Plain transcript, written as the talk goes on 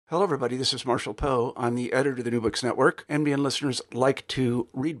Hello, everybody. This is Marshall Poe. I'm the editor of the New Books Network. NBN listeners like to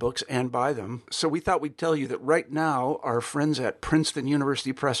read books and buy them. So we thought we'd tell you that right now, our friends at Princeton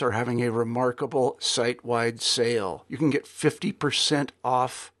University Press are having a remarkable site-wide sale. You can get 50%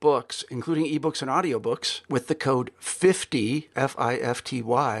 off books, including ebooks and audiobooks, with the code 50,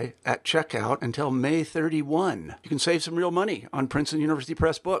 F-I-F-T-Y, at checkout until May 31. You can save some real money on Princeton University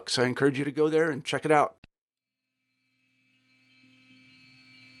Press books. I encourage you to go there and check it out.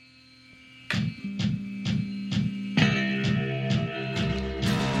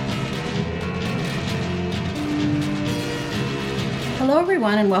 Hello,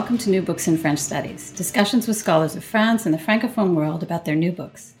 everyone, and welcome to New Books in French Studies, discussions with scholars of France and the Francophone world about their new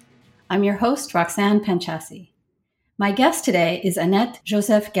books. I'm your host, Roxanne Panchasi. My guest today is Annette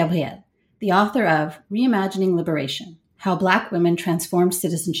Joseph-Gabriel, the author of Reimagining Liberation, How Black Women Transformed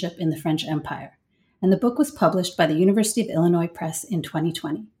Citizenship in the French Empire, and the book was published by the University of Illinois Press in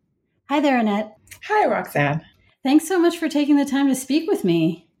 2020. Hi there, Annette. Hi, Roxanne. Thanks so much for taking the time to speak with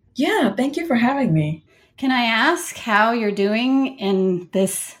me. Yeah, thank you for having me. Can I ask how you're doing in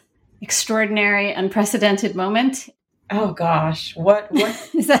this extraordinary, unprecedented moment? Oh gosh, what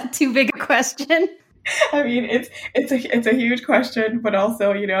Is that too big a question? I mean, it's a huge question, but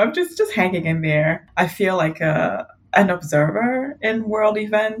also, I'm just hanging in there. I feel like an observer in world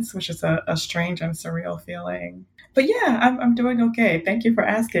events, which is a strange and surreal feeling. But yeah, I'm doing okay. Thank you for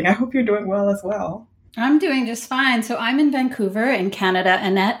asking. I hope you're doing well as well. I'm doing just fine. So I'm in Vancouver in Canada,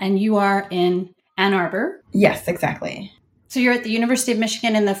 Annette, and you are in Ann Arbor? Yes, exactly. So you're at the University of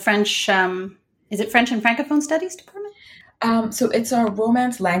Michigan in the French, is it French and Francophone Studies department? So it's our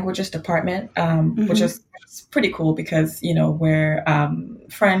Romance Languages department, which is pretty cool because, we're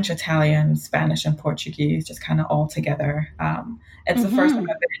French, Italian, Spanish, and Portuguese just kind of all together. It's the first time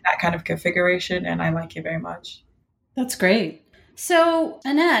I've been in that kind of configuration, and I like it very much. That's great. So,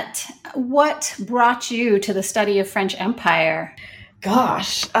 Annette, what brought you to the study of French Empire?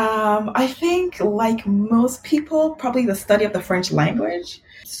 Gosh, I think like most people, probably the study of the French language.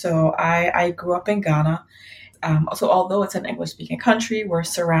 So I grew up in Ghana. So although it's an English-speaking country, we're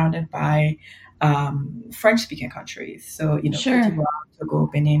surrounded by French-speaking countries. So, Sure. Cote d'Ivoire, Togo,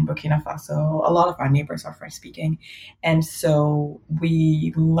 Benin, Burkina Faso, a lot of our neighbors are French-speaking. And so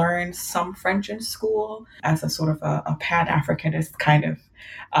we learned some French in school as a sort of a Pan-Africanist kind of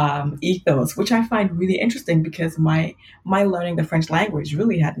ethos, which I find really interesting because my learning the French language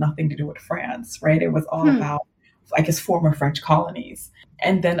really had nothing to do with France, right? It was all about, I guess, former French colonies.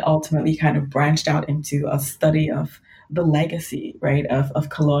 And then ultimately kind of branched out into a study of the legacy, right, of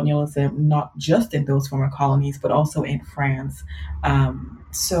colonialism, not just in those former colonies, but also in France.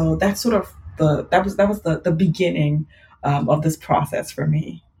 So that's sort of that was the beginning of this process for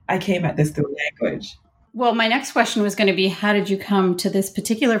me. I came at this through language. Well, my next question was going to be, how did you come to this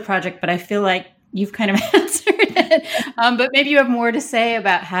particular project? But I feel like you've kind of answered it. But maybe you have more to say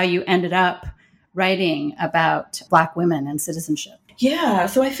about how you ended up writing about Black women and citizenship. Yeah,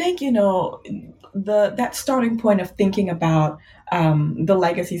 so I think, that starting point of thinking about the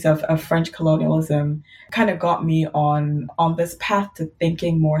legacies of French colonialism kind of got me on this path to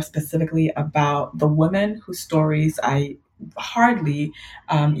thinking more specifically about the women whose stories I hardly,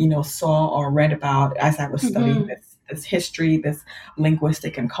 saw or read about as I was studying this history, this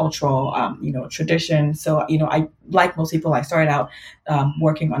linguistic and cultural, tradition. So, I, like most people, I started out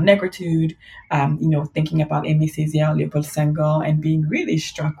working on negritude, thinking about Aimé Césaire, Léopold Senghor, and being really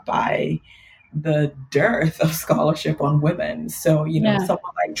struck by the dearth of scholarship on women. So,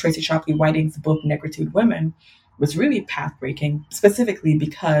 someone like Tracy Sharpley Whiting's book, Negritude Women, was really path-breaking, specifically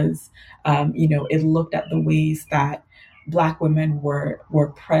because, it looked at the ways that Black women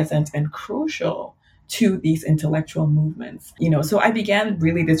were present and crucial to these intellectual movements. So I began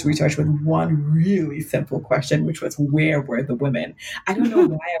really this research with one really simple question, which was, where were the women? I don't know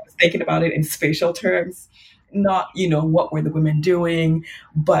why I was thinking about it in spatial terms, not, what were the women doing,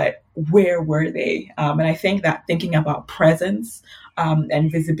 but where were they? And I think that thinking about presence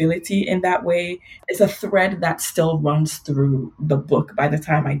and visibility in that way is a thread that still runs through the book by the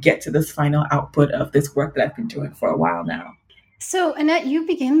time I get to this final output of this work that I've been doing for a while now. So, Annette, you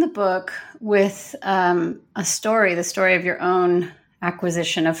begin the book with the story of your own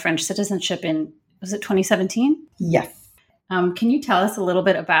acquisition of French citizenship in, was it 2017? Yes. Can you tell us a little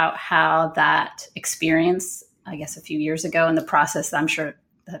bit about how that experience, I guess a few years ago, and the process, I'm sure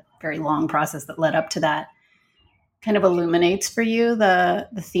that very long process that led up to that, kind of illuminates for you the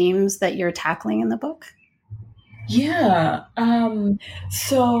themes that you're tackling in the book? Yeah.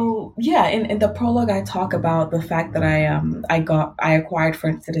 So yeah, in the prologue, I talk about the fact that I acquired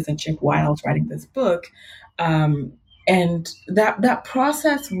French citizenship while I was writing this book. And that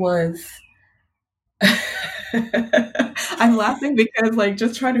process was I'm laughing because like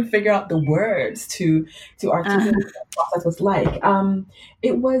just trying to figure out the words to articulate what that process was like.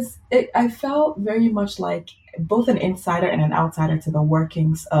 I felt very much like both an insider and an outsider to the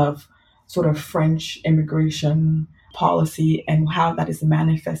workings of sort of French immigration policy and how that is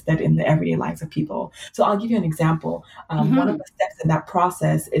manifested in the everyday lives of people. So I'll give you an example. One of the steps in that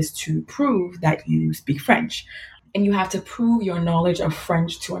process is to prove that you speak French. And you have to prove your knowledge of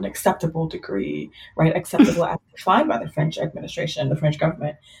French to an acceptable degree, right? Acceptable as defined by the French administration, the French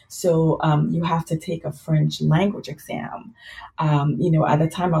government. So you have to take a French language exam. At the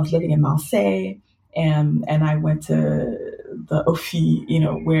time I was living in Marseille, and I went to the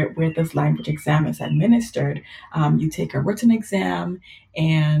OFI, where this language exam is administered. You take a written exam,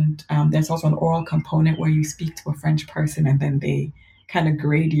 and there's also an oral component where you speak to a French person, and then they kind of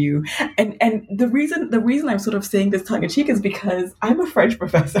grade you. And the reason I'm sort of saying this tongue in cheek is because I'm a French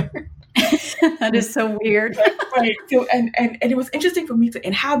professor. That is so weird. Right. So and it was interesting for me to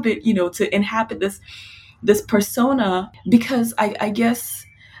inhabit this persona, because I guess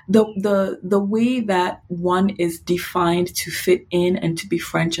the way that one is defined to fit in and to be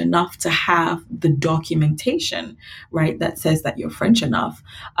French enough to have the documentation, right, that says that you're French enough,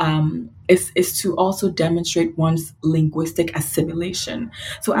 is to also demonstrate one's linguistic assimilation.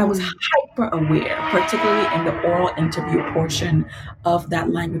 So I was hyper aware, particularly in the oral interview portion of that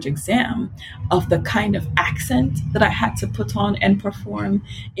language exam, of the kind of accent that I had to put on and perform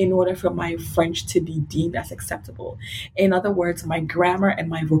in order for my French to be deemed as acceptable. In other words, my grammar and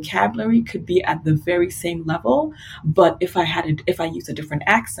my vocabulary could be at the very same level, but if I used a different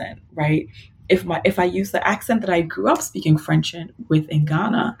accent, right? If I use the accent that I grew up speaking French in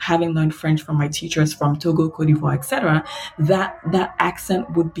Ghana, having learned French from my teachers from Togo, Cote d'Ivoire, etc., that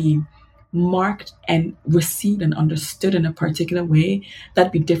accent would be marked and received and understood in a particular way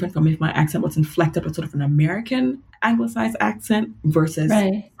that'd be different from if my accent was inflected with sort of an American anglicized accent versus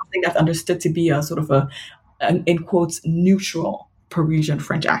something that's understood to be a sort of an in quotes neutral Parisian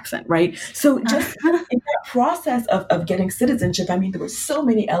French accent, right? So just in that process of getting citizenship, I mean, there were so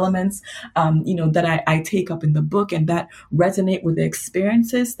many elements, that I take up in the book and that resonate with the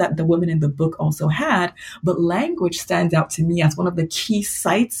experiences that the women in the book also had. But language stands out to me as one of the key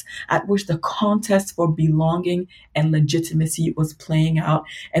sites at which the contest for belonging and legitimacy was playing out.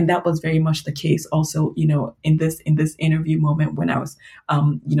 And that was very much the case also, in this interview moment when I was,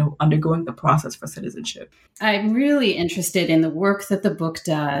 undergoing the process for citizenship. I'm really interested in the work that the book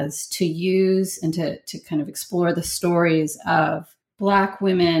does to use and to kind of explore the stories of Black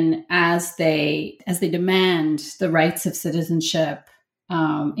women as they demand the rights of citizenship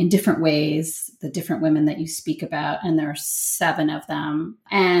in different ways, the different women that you speak about, and there are 7 of them,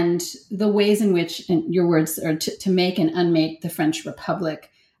 and the ways in which, in your words, are to make and unmake the French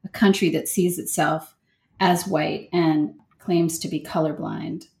Republic a country that sees itself as white and claims to be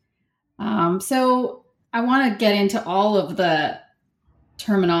colorblind. So I want to get into all of the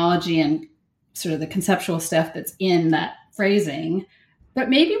terminology and sort of the conceptual stuff that's in that phrasing, but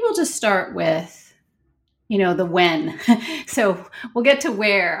maybe we'll just start with, the when. So we'll get to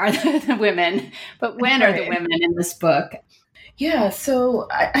where are the women, but when are the women in this book? Yeah, so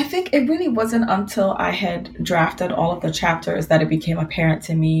I think it really wasn't until I had drafted all of the chapters that it became apparent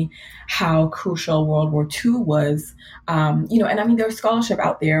to me how crucial World War II was. And I mean, there's scholarship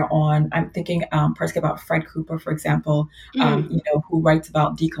out there on, I'm thinking particularly about Fred Cooper, for example, who writes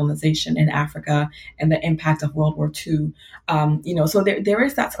about decolonization in Africa and the impact of World War II. So there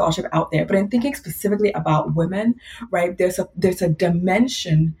is that scholarship out there. But in thinking specifically about women, right, there's a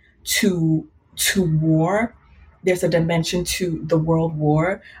dimension to war. There's a dimension to the World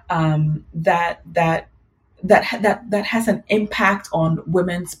War that has an impact on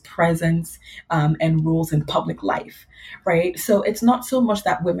women's presence and roles in public life, right? So it's not so much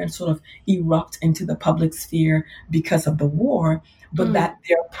that women sort of erupt into the public sphere because of the war, but that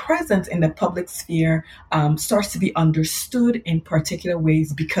their presence in the public sphere starts to be understood in particular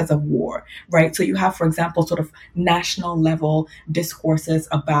ways because of war, right? So you have, for example, sort of national level discourses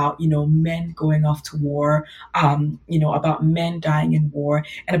about, men going off to war, about men dying in war,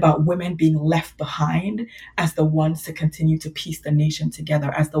 and about women being left behind as the ones to continue to piece the nation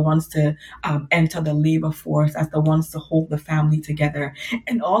together, as the ones to enter the labor force, as the ones to hold the family together.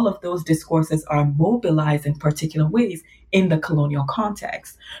 And all of those discourses are mobilized in particular ways in the colonial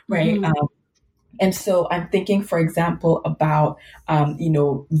context, right? And so I'm thinking, for example, about,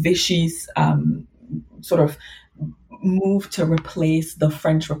 Vichy's sort of moved to replace the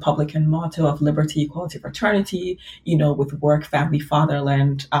French Republican motto of liberty, equality, fraternity, with work, family,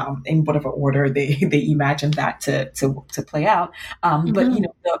 fatherland, in whatever order they imagined that to play out. But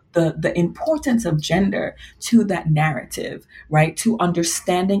the importance of gender to that narrative, right, to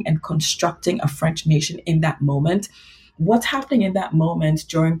understanding and constructing a French nation in that moment. What's happening in that moment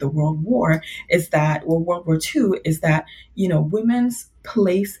during the World War is that, or World War II, is that, women's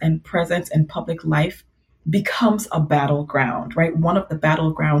place and presence in public life becomes a battleground, right? One of the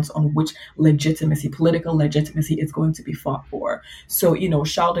battlegrounds on which political legitimacy is going to be fought for. So,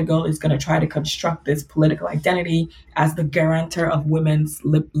 Charles de Gaulle is going to try to construct this political identity as the guarantor of women's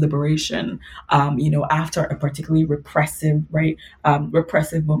liberation, after a particularly repressive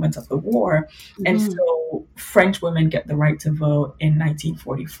moment of the war. Mm-hmm. And so French women get the right to vote in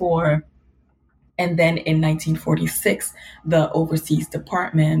 1944. And then in 1946, the overseas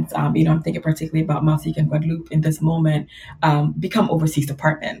departments, I'm thinking particularly about Martinique and Guadeloupe in this moment, become overseas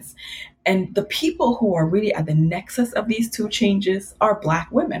departments. And the people who are really at the nexus of these two changes are Black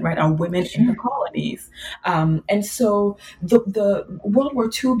women, right? Are women in the colonies. And so the World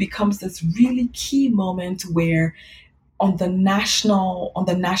War II becomes this really key moment where on the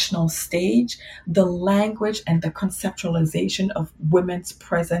national stage, the language and the conceptualization of women's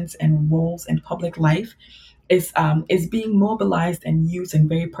presence and roles in public life is being mobilized and used in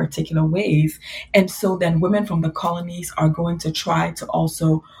very particular ways. And so then women from the colonies are going to try to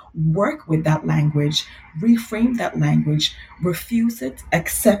also work with that language, reframe that language, refuse it,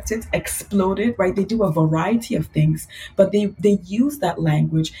 accept it, explode it, right? They do a variety of things, but they use that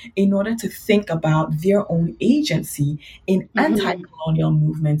language in order to think about their own agency in anti-colonial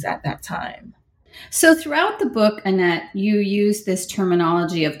movements at that time. So throughout the book, Annette, you use this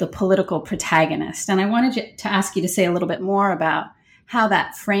terminology of the political protagonist. And I wanted to ask you to say a little bit more about how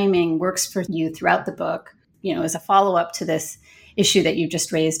that framing works for you throughout the book, as a follow-up to this issue that you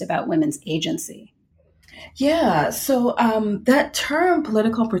just raised about women's agency. Yeah, so that term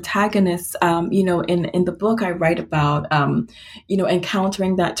political protagonist, in the book I write about,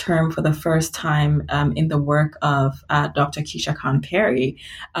 encountering that term for the first time in the work of Dr. Keisha Khan Perry,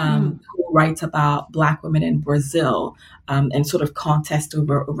 who writes about Black women in Brazil and sort of contest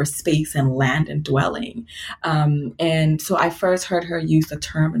over space and land and dwelling. And so I first heard her use the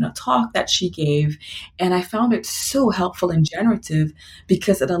term in a talk that she gave, and I found it so helpful and generative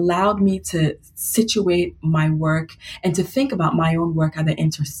because it allowed me to situate my work and to think about my own work at the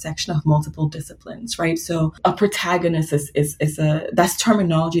intersection of multiple disciplines, right? So a protagonist that's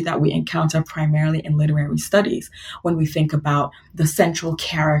terminology that we encounter primarily in literary studies when we think about the central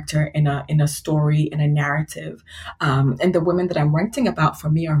character in a story, in a narrative. And the women that I'm writing about for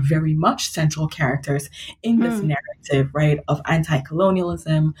me are very much central characters in this narrative, right? Of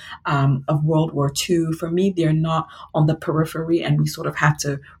anti-colonialism, of World War II. For me, they're not on the periphery and we sort of have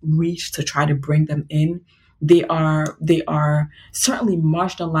to reach to try to bring them in. They are certainly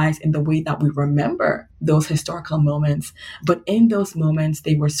marginalized in the way that we remember those historical moments. But in those moments,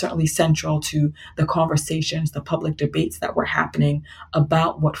 they were certainly central to the conversations, the public debates that were happening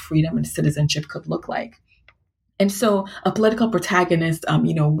about what freedom and citizenship could look like. And so a political protagonist,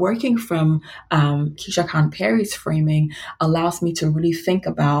 working from Keisha Khan Perry's framing allows me to really think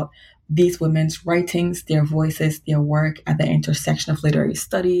about these women's writings, their voices, their work at the intersection of literary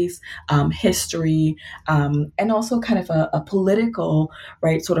studies, history, and also kind of a political,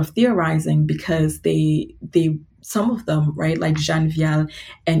 right, sort of theorizing, because they some of them, right, like Jeanne Vial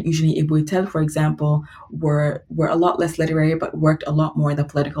and Eugénie Eboitel, for example, were a lot less literary, but worked a lot more in the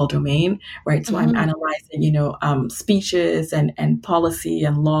political domain, right? So I'm analyzing, speeches and policy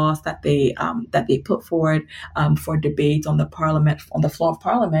and laws that they put forward for debate on the floor of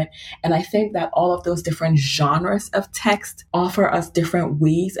Parliament. And I think that all of those different genres of text offer us different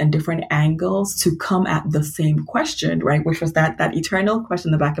ways and different angles to come at the same question, right? Which was that eternal question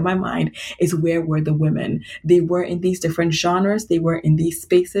in the back of my mind is, where were the women? They were in these different genres. They were in these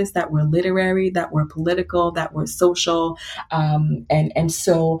spaces that were literary, that were political, that were social. And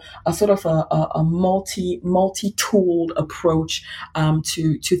so a sort of a multi-tooled approach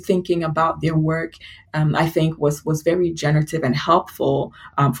to thinking about their work, I think was very generative and helpful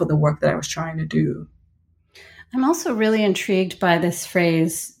for the work that I was trying to do. I'm also really intrigued by this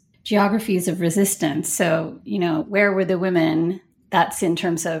phrase, geographies of resistance. So, where were the women? That's in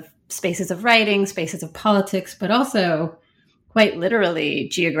terms of spaces of writing, spaces of politics, but also quite literally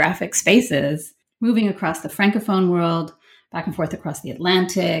geographic spaces, moving across the Francophone world, back and forth across the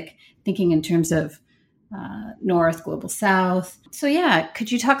Atlantic, thinking in terms of North, Global South. So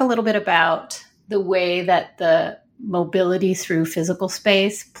could you talk a little bit about the way that the mobility through physical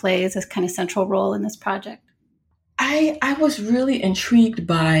space plays a kind of central role in this project? I was really intrigued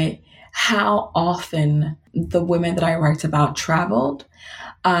by how often the women that I write about traveled.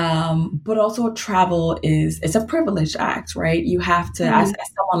 But also travel is a privileged act, right? You have to, as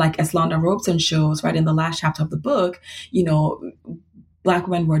someone like Eslanda Robeson shows, right, in the last chapter of the book, Black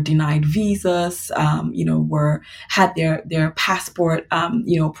women were denied visas, had their passport,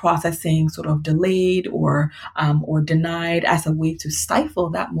 processing sort of delayed or denied as a way to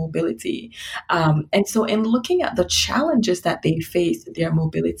stifle that mobility. And so, in looking at the challenges that they faced, their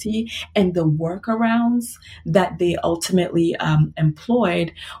mobility and the workarounds that they ultimately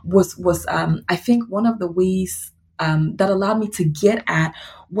employed was I think one of the ways that allowed me to get at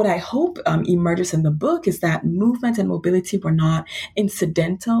what I hope emerges in the book is that movement and mobility were not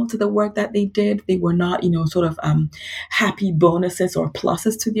incidental to the work that they did. They were not, sort of happy bonuses or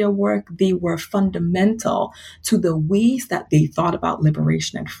pluses to their work. They were fundamental to the ways that they thought about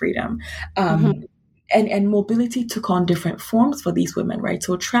liberation and freedom. And mobility took on different forms for these women, right?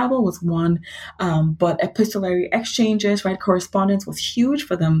 So travel was one, but epistolary exchanges, right? Correspondence was huge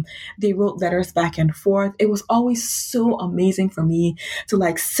for them. They wrote letters back and forth. It was always so amazing for me to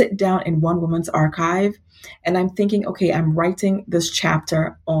like sit down in one woman's archive. And I'm thinking, okay, I'm writing this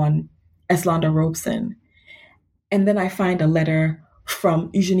chapter on Eslanda Robeson. And then I find a letter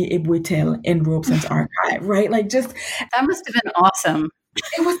from Eugenie Ebouetel in Robeson's archive, right? Like just... That must have been awesome.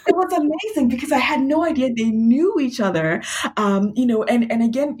 It was amazing because I had no idea they knew each other, and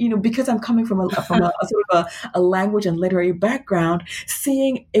again, because I'm coming from a sort of a language and literary background,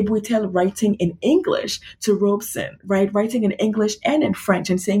 seeing Ebouetel writing in English to Robeson, right, writing in English and in French,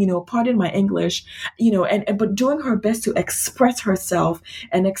 and saying, pardon my English, but doing her best to express herself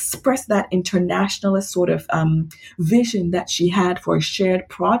and express that internationalist sort of vision that she had for a shared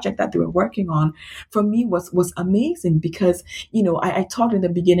project that they were working on, for me was amazing because I talked in the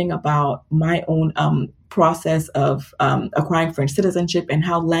beginning about my own process of acquiring French citizenship and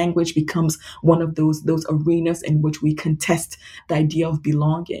how language becomes one of those arenas in which we contest the idea of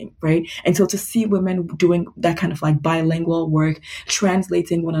belonging, right? And so to see women doing that kind of like bilingual work,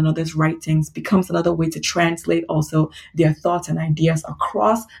 translating one another's writings, becomes another way to translate also their thoughts and ideas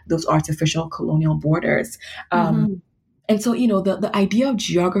across those artificial colonial borders. And so, the idea of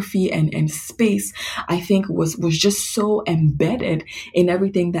geography and space, I think, was just so embedded in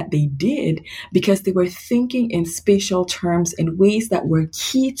everything that they did because they were thinking in spatial terms in ways that were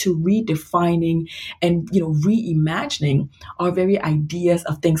key to redefining and, reimagining our very ideas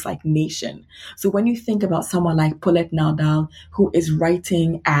of things like nation. So when you think about someone like Paulette Nardal, who is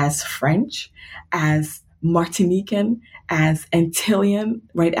writing as French, as Martinican, as Antillean,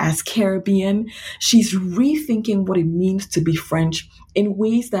 right, as Caribbean, she's rethinking what it means to be French in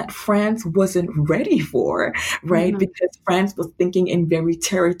ways that France wasn't ready for, right? Because France was thinking in very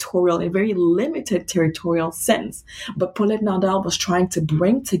territorial, a very limited territorial sense. But Paulette Nardal was trying to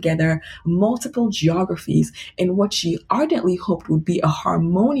bring together multiple geographies in what she ardently hoped would be a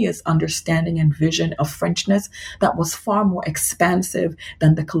harmonious understanding and vision of Frenchness that was far more expansive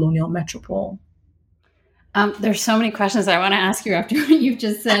than the colonial metropole. There's so many questions I want to ask you after what you've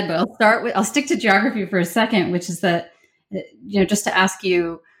just said, but I'll stick to geography for a second, which is that, just to ask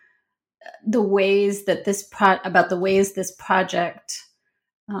you the ways that this project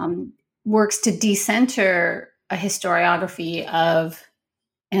works to decenter a historiography of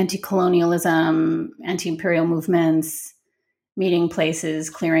anti-colonialism, anti-imperial movements, meeting places,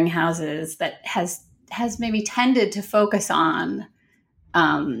 clearinghouses that has maybe tended to focus on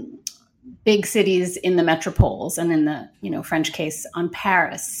big cities in the metropoles and in the, French case on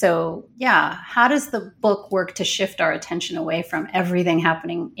Paris. So yeah, how does the book work to shift our attention away from everything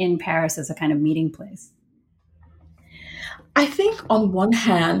happening in Paris as a kind of meeting place? I think on one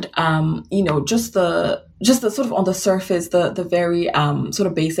hand, just the sort of on the surface, the very sort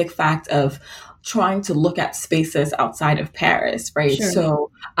of basic fact of trying to look at spaces outside of Paris, right? Sure.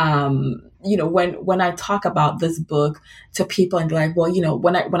 So, when I talk about this book to people and they're like, well,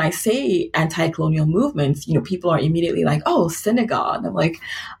 when I say anti-colonial movements, people are immediately like, oh, Senegal. And I'm like,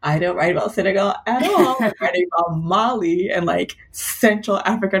 I don't write about Senegal at all. I'm writing about Mali and like Central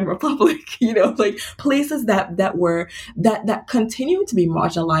African Republic, like places that continue to be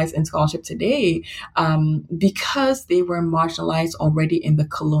marginalized in scholarship today, because they were marginalized already in the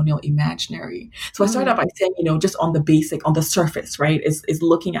colonial imaginary. So I started out by saying, just on the surface, right, is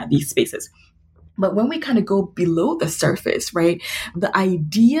looking at these spaces. But when we kind of go below the surface, right, the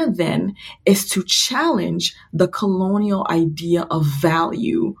idea then is to challenge the colonial idea of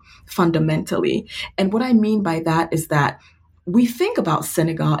value fundamentally. And what I mean by that is that we think about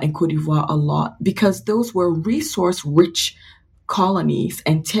Senegal and Cote d'Ivoire a lot because those were resource-rich colonies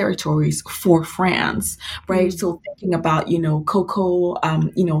and territories for France, right? Mm. So thinking about, cocoa,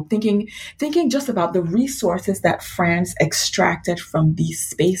 thinking just about the resources that France extracted from these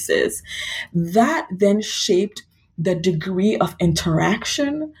spaces, that then shaped the degree of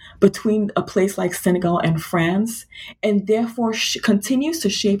interaction between a place like Senegal and France, and therefore continues to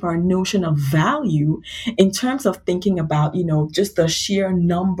shape our notion of value in terms of thinking about, just the sheer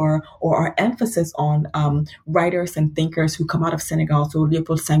number or our emphasis on writers and thinkers who come out of Senegal. So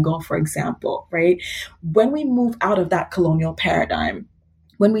Leopold Senghor, for example, right? When we move out of that colonial paradigm,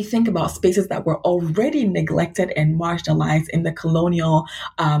 when we think about spaces that were already neglected and marginalized in the colonial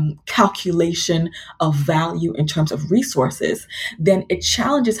calculation of value in terms of resources, then it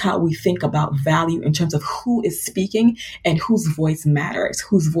challenges how we think about value in terms of who is speaking and whose voice matters,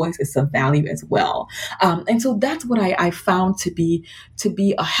 whose voice is of value as well. And so that's what I found to be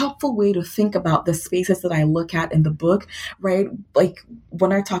a helpful way to think about the spaces that I look at in the book, right? Like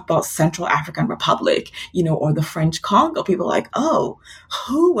when I talk about Central African Republic, or the French Congo, people are like, oh,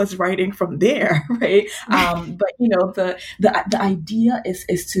 who was writing from there, right? But the idea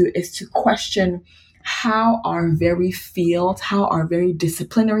is to question how our very field, how our very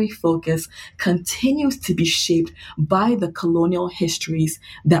disciplinary focus continues to be shaped by the colonial histories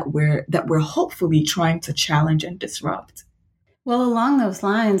that we're hopefully trying to challenge and disrupt. Well, along those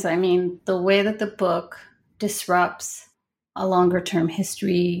lines, I mean, the way that the book disrupts a longer term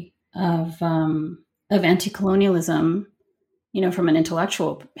history of anti-colonialism, from an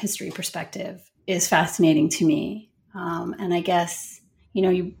intellectual history perspective, is fascinating to me. And I guess,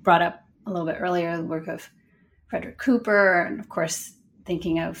 you brought up a little bit earlier the work of Frederick Cooper, and of course,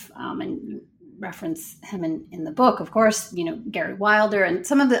 thinking of, and you reference him in the book, of course, Gary Wilder and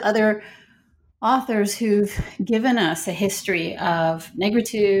some of the other authors who've given us a history of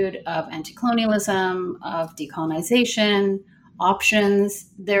negritude, of anti-colonialism, of decolonization, options.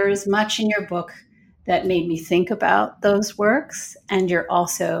 There is much in your book that made me think about those works, and you're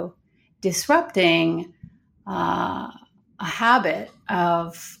also disrupting a habit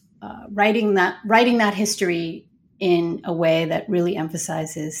of writing that history in a way that really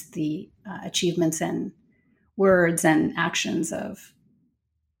emphasizes the achievements and words and actions of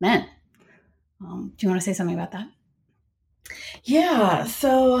men. Do you want to say something about that? Yeah,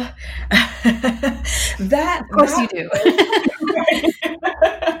 so that, of course, you do.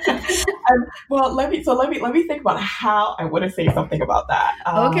 Well, let me think about how I want to say something about that.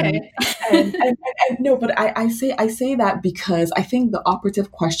 Okay. and no, but I say that because I think the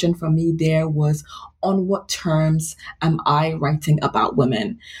operative question for me there was, on what terms am I writing about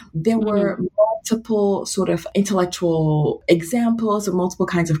women? There were multiple sort of intellectual examples or multiple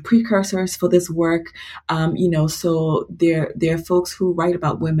kinds of precursors for this work. So there are folks who write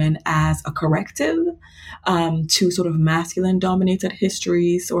about women as a corrective to sort of masculine dominated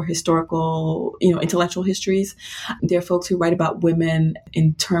histories or historical, intellectual histories. There are folks who write about women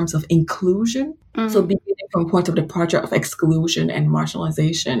in terms of inclusion. So beginning from points of departure of exclusion and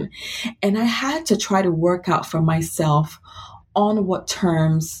marginalization. And I had to try to work out for myself, on what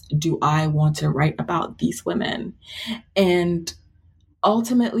terms do I want to write about these women? And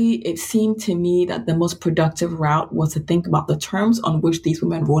ultimately, it seemed to me that the most productive route was to think about the terms on which these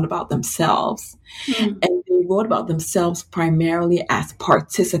women wrote about themselves. And they wrote about themselves primarily as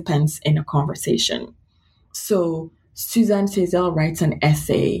participants in a conversation. So Suzanne Cézanne writes an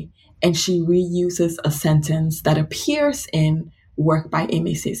essay, and she reuses a sentence that appears in work by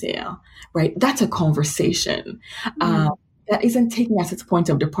Aimé Césaire, right? That's a conversation. That isn't taking as its point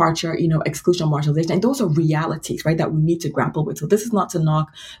of departure, exclusion or marginalization. And those are realities, right, that we need to grapple with. So this is not to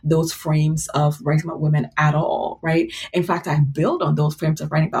knock those frames of writing about women at all, right? In fact, I build on those frames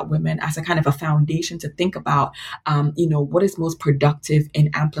of writing about women as a kind of a foundation to think about, what is most productive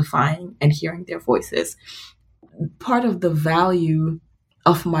in amplifying and hearing their voices. Part of the value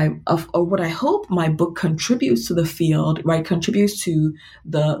of what I hope my book contributes to the field, right? Contributes to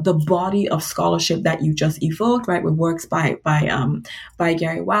the body of scholarship that you just evoked, right? With works by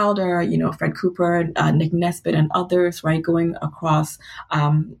Gary Wilder, Fred Cooper, Nick Nesbitt, and others, right? Going across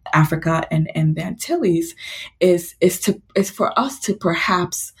Africa and the Antilles, is for us to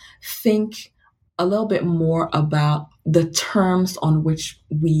perhaps think a little bit more about the terms on which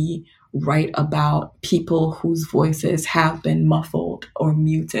we write about people whose voices have been muffled or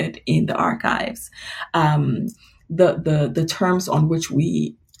muted in the archives. The terms on which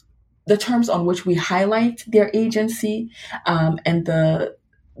we highlight their agency, and the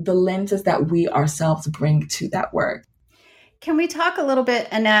lenses that we ourselves bring to that work. Can we talk a little bit,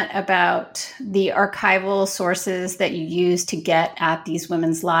 Annette, about the archival sources that you use to get at these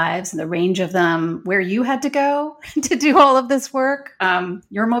women's lives and the range of them, where you had to go to do all of this work,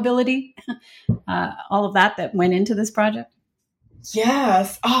 your mobility, all of that went into this project?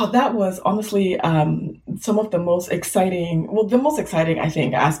 Yes. Oh, that was honestly some of the most exciting, the most exciting, I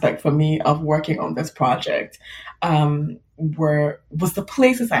think, aspect for me of working on this project was the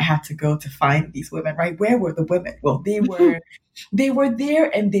places I had to go to find these women, right? Where were the women? Well, they were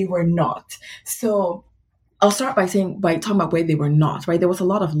there and they were not. So I'll start by talking about where they were not, right? There was a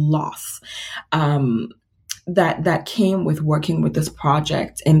lot of loss that came with working with this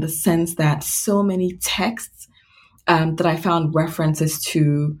project, in the sense that so many texts that I found references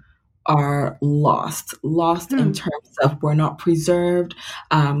to are lost in terms of were not preserved,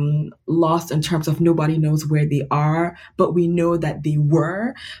 lost in terms of nobody knows where they are, but we know that they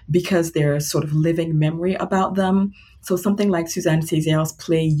were because there's sort of living memory about them. So something like Suzanne Césair's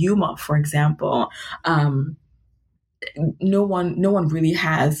play Yuma, for example, no one really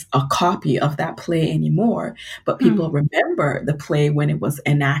has a copy of that play anymore, but people remember the play when it was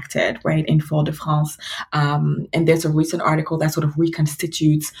enacted, right, in Fort-de-France. And there's a recent article that sort of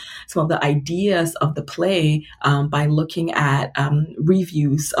reconstitutes some of the ideas of the play by looking at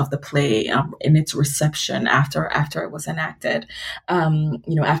reviews of the play in its reception after it was enacted,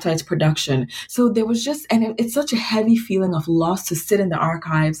 after its production. So there was it's such a heavy feeling of loss to sit in the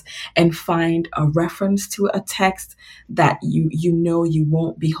archives and find a reference to a text that you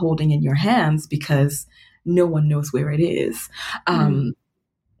won't be holding in your hands because no one knows where it is.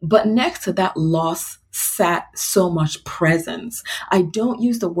 But next to that loss sat so much presence. I don't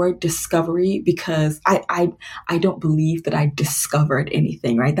use the word discovery because I don't believe that I discovered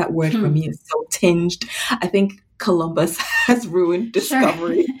anything, right? That word for me is so tinged. I think Columbus has ruined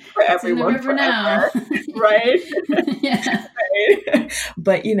discovery for everyone forever, right? Yeah. Right?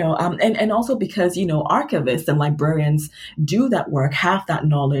 But, and also because, archivists and librarians do that work, have that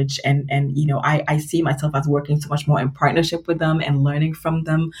knowledge. And I see myself as working so much more in partnership with them and learning from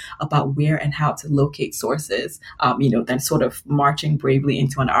them about where and how to locate sources, than sort of marching bravely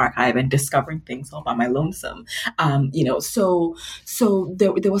into an archive and discovering things all by my lonesome. So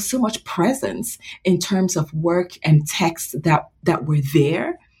there was so much presence in terms of work and texts that were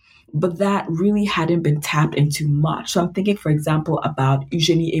there, but that really hadn't been tapped into much. So I'm thinking, for example, about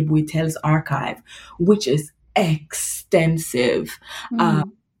Eugénie Ebouetel's archive, which is extensive.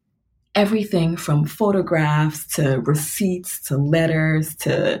 Everything from photographs to receipts to letters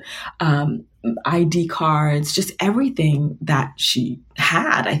to ID cards, just everything that she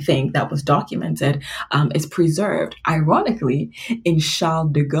had, I think, that was documented is preserved, ironically, in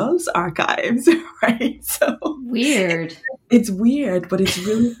Charles de Gaulle's archives, right? So weird. It's weird, but it's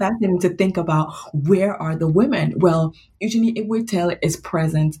really fascinating to think about, where are the women? Well, Eugénie Ebouetel is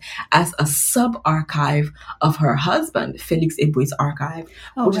present as a sub-archive of her husband, Félix Eboué's archive,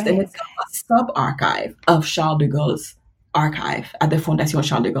 which is in itself a sub-archive of Charles de Gaulle's archive at the Fondation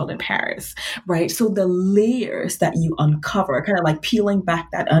Charles de Gaulle in Paris, right? So the layers that you uncover, kind of like peeling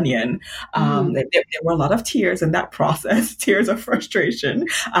back that onion, there were a lot of tears in that process, tears of frustration,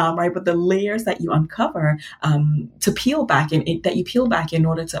 right? But the layers that you uncover to peel back, that you peel back in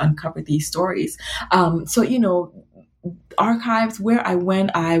order to uncover these stories. Archives, where I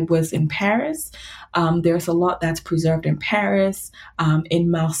went, I was in Paris. There's a lot that's preserved in Paris,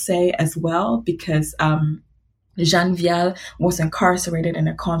 in Marseille as well, because Jeanne Vial was incarcerated in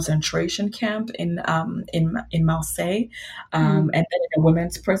a concentration camp in Marseille, and then in a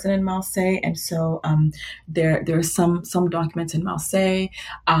women's prison in Marseille. And so there are some documents in Marseille,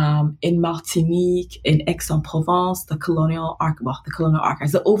 in Martinique, in Aix-en-Provence, the colonial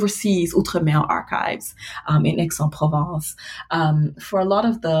archives, the overseas Outre-mer archives in Aix-en-Provence. For a lot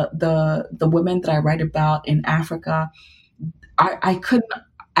of the women that I write about in Africa, I couldn't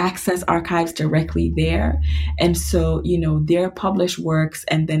access archives directly there. And so, their published works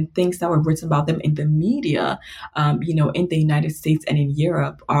and then things that were written about them in the media, in the United States and in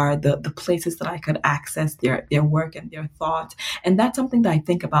Europe are the places that I could access their work and their thought. And that's something that I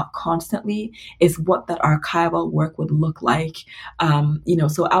think about constantly, is what that archival work would look like.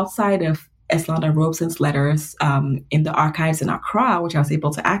 So outside of Eslanda Robeson's letters in the archives in Accra, which I was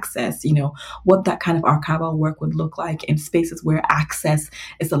able to access, what that kind of archival work would look like in spaces where access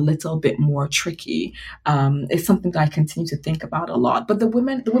is a little bit more tricky, is something that I continue to think about a lot. But the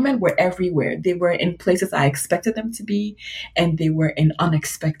women were everywhere. They were in places I expected them to be, and they were in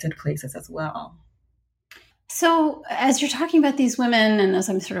unexpected places as well. So as you're talking about these women, and as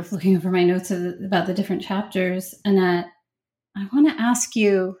I'm sort of looking over my notes about the different chapters, Annette, I want to ask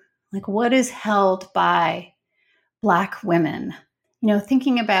you, what is held by Black women.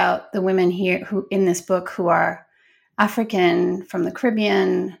 Thinking about the women here who in this book who are African from the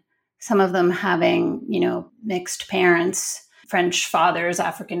Caribbean, some of them having, mixed parents, French fathers,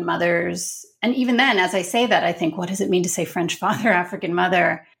 African mothers. And even then, as I say that, I think, what does it mean to say French father, African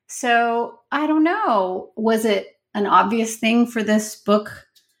mother? So I don't know. Was it an obvious thing for this book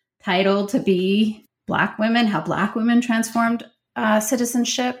title to be Black women, how Black women transformed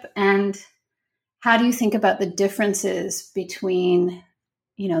citizenship? And how do you think about the differences between,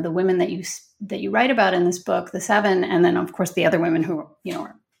 the women that you write about in this book, the 7, and then of course the other women who,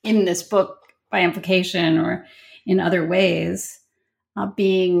 are in this book by implication or in other ways,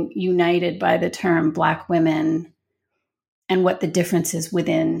 being united by the term Black women, and what the differences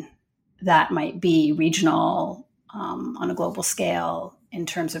within that might be, regional, on a global scale, in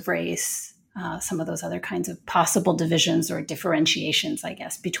terms of race, some of those other kinds of possible divisions or differentiations, I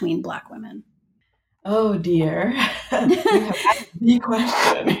guess, between Black women. Oh dear. You have asked the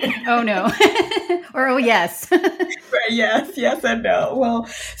question. Oh no. Or oh yes. Right, yes and no. Well,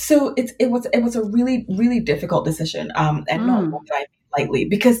 so it was a really, really difficult decision. And not one that I made lightly,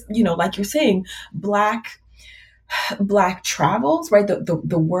 because, like you're saying, Black travels, right?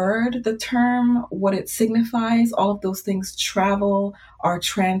 The word, the term, what it signifies, all of those things travel, are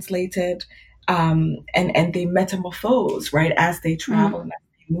translated, and they metamorphose, right, as they travel and as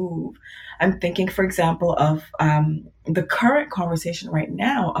they move. I'm thinking, for example, of the current conversation right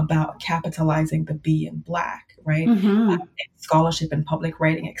now about capitalizing the B in Black, right? In scholarship and public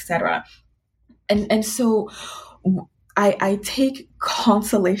writing, etc. And so I take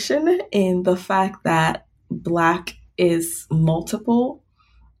consolation in the fact that Black is multiple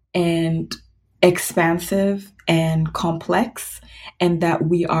and expansive and complex, and that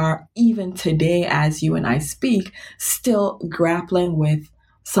we are, even today as you and I speak, still grappling with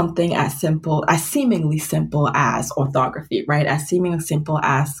something as seemingly simple as orthography, right? As seemingly simple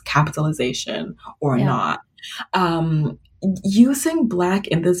as capitalization or not. Using Black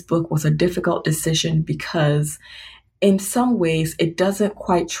in this book was a difficult decision because in some ways it doesn't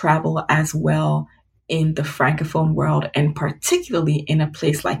quite travel as well in the Francophone world, and particularly in a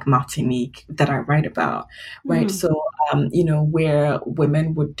place like Martinique that I write about, right? So, where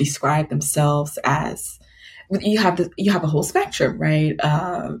women would describe themselves as, you have a whole spectrum, right?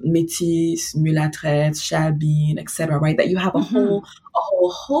 Métis, mulâtrette, chabine, etc. Right? That you have a whole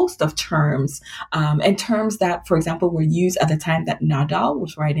host of terms, and terms that, for example, were used at the time that Nadal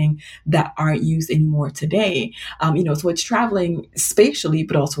was writing that aren't used anymore today. So it's traveling spatially,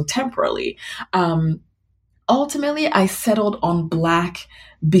 but also temporally. Ultimately, I settled on Black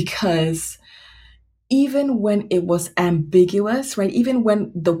because even when it was ambiguous, right? Even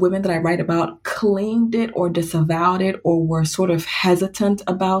when the women that I write about claimed it or disavowed it or were sort of hesitant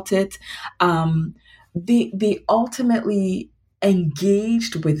about it, they ultimately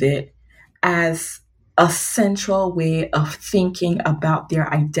engaged with it as a central way of thinking about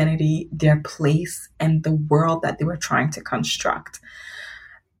their identity, their place, and the world that they were trying to construct.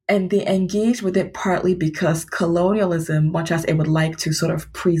 And they engage with it partly because colonialism, much as it would like to sort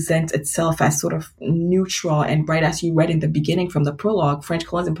of present itself as sort of neutral, and right as you read in the beginning from the prologue, French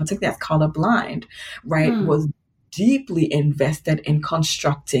colonialism, particularly as colorblind, right, was deeply invested in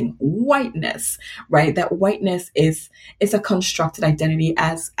constructing whiteness, right? That whiteness is a constructed identity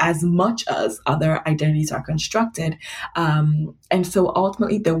as much as other identities are constructed. And so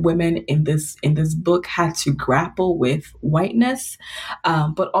ultimately the women in this book had to grapple with whiteness,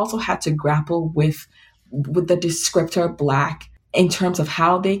 but also had to grapple with the descriptor Black in terms of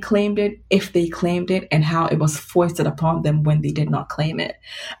how they claimed it, if they claimed it, and how it was foisted upon them when they did not claim it.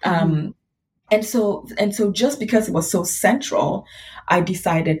 And so just because it was so central, I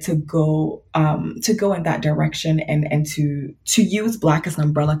decided to go in that direction and to use Black as an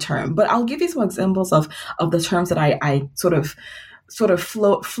umbrella term. But I'll give you some examples of the terms that I sort of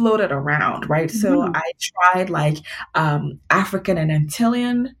floated around, right? So I tried like African and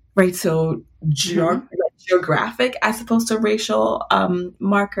Antillean, right? So geographic as opposed to racial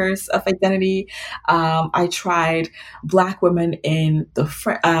markers of identity. I tried Black women in the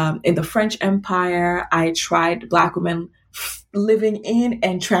French Empire. I tried Black women living in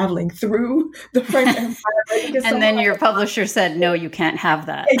and traveling through the French Empire. Right? And then your publisher said, no, you can't have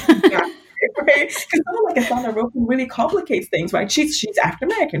that. Exactly. Right? Because someone like Cassandra Rosen really complicates things, right? She's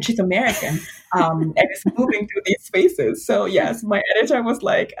African American, she's American, and is moving through these spaces. So yes, my editor was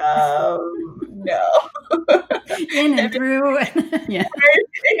like, No. In and through. Yeah.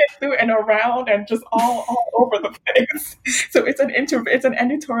 In and through and around and just all over the place. So it's an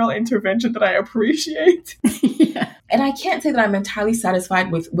editorial intervention that I appreciate. Yeah. And I can't say that I'm entirely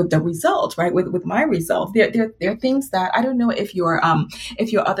satisfied with the result, right? With my result. There are things that I don't know if your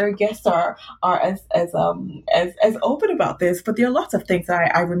other guests are as open about this, but there are lots of things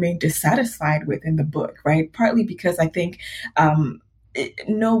that I remain dissatisfied with in the book, right? Partly because I think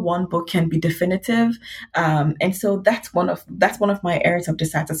no one book can be definitive, and so that's one of my areas of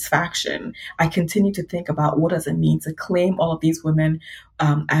dissatisfaction. I continue to think about what does it mean to claim all of these women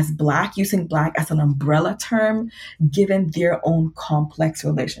as Black, using Black as an umbrella term, given their own complex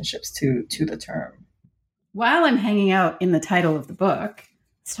relationships to the term. While I'm hanging out in the title of the book,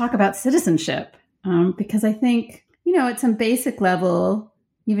 let's talk about citizenship, because I think, at some basic level,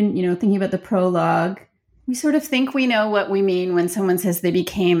 even, thinking about the prologue, we sort of think we know what we mean when someone says they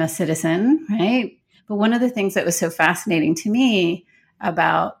became a citizen, right? But one of the things that was so fascinating to me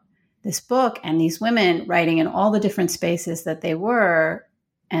about this book and these women writing in all the different spaces that they were,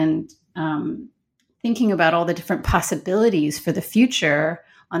 and thinking about all the different possibilities for the future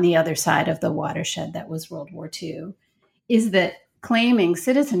on the other side of the watershed that was World War II, is that claiming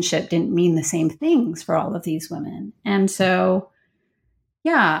citizenship didn't mean the same things for all of these women. And so,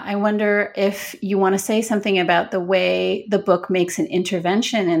 yeah, I wonder if you want to say something about the way the book makes an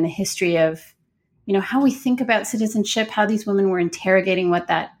intervention in the history of, how we think about citizenship, how these women were interrogating what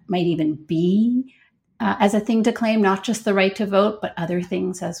that might even be as a thing to claim, not just the right to vote, but other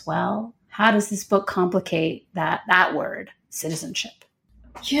things as well. How does this book complicate that word, citizenship?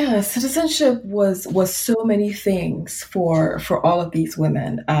 Yeah, citizenship was so many things for all of these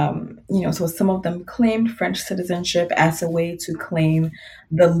women. So some of them claimed French citizenship as a way to claim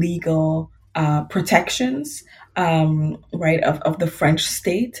the legal protections, right, of the French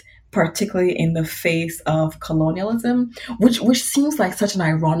state, particularly in the face of colonialism, which seems like such an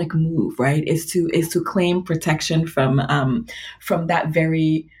ironic move, right? Is to claim protection from that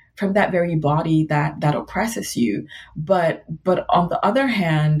very body that oppresses you. But on the other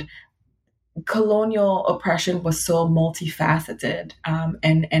hand, colonial oppression was so multifaceted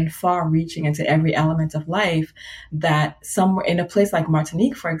and far-reaching into every element of life that somewhere in a place like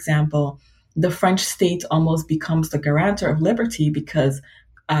Martinique, for example, the French state almost becomes the guarantor of liberty because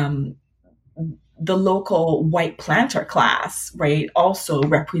the local white planter class, right, also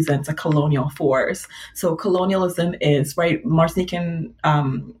represents a colonial force. So colonialism is, right, Martinican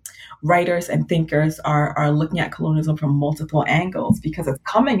writers and thinkers are looking at colonialism from multiple angles because it's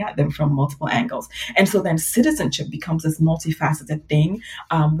coming at them from multiple angles. And so then citizenship becomes this multifaceted thing,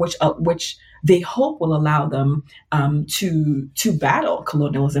 which they hope will allow them to battle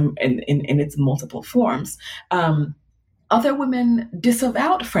colonialism in its multiple forms. Other women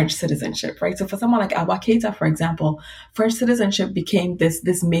disavowed French citizenship, right? So for someone like Awa Keita, for example, French citizenship became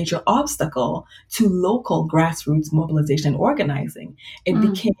this major obstacle to local grassroots mobilization and organizing. It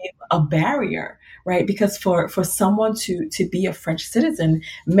became a barrier, right? Because for someone to be a French citizen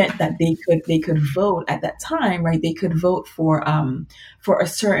meant that they could vote at that time, right? They could vote for a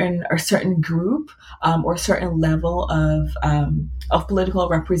certain group or a certain level of political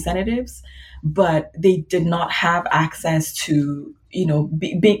representatives, but they did not have access to,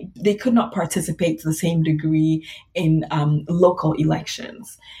 they could not participate to the same degree in local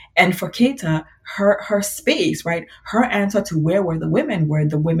elections. And for Keita, her space, right, her answer to where were the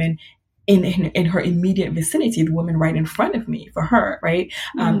women in her immediate vicinity, the women right in front of me, for her, right?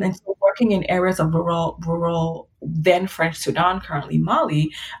 And so working in areas of rural then French Sudan, currently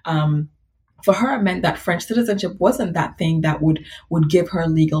Mali, for her, it meant that French citizenship wasn't that thing that would give her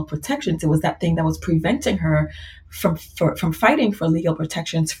legal protections. It was that thing that was preventing her from fighting for legal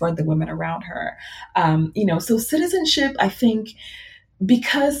protections for the women around her. So citizenship, I think,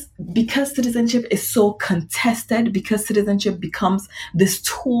 because citizenship is so contested, because citizenship becomes this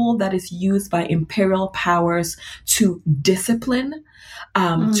tool that is used by imperial powers to discipline,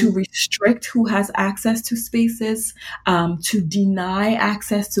 to restrict who has access to spaces, to deny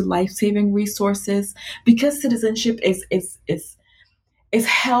access to life-saving resources, because citizenship is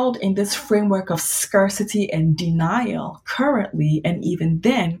held in this framework of scarcity and denial currently, and even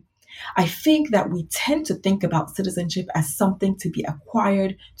then, I think that we tend to think about citizenship as something to be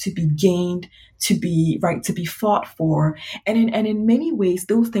acquired, to be gained, to be fought for. And in many ways,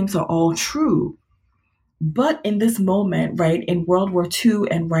 those things are all true. But in this moment, right, in World War II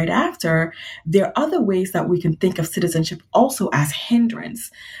and right after, there are other ways that we can think of citizenship also as hindrance.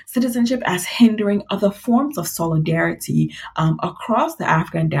 Citizenship as hindering other forms of solidarity across the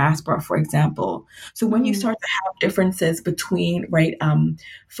African diaspora, for example. So when you start to have differences between, right,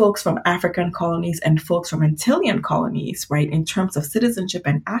 folks from African colonies and folks from Antillean colonies, right, in terms of citizenship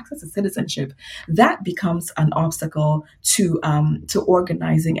and access to citizenship, that becomes an obstacle to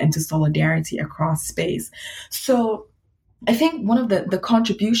organizing and to solidarity across space. So I think one of the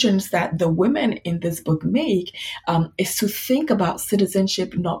contributions that the women in this book make is to think about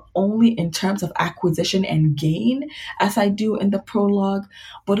citizenship not only in terms of acquisition and gain, as I do in the prologue,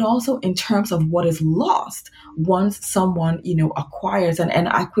 but also in terms of what is lost once someone, acquires. And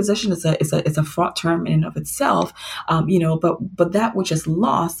acquisition is a fraught term in and of itself, but that which is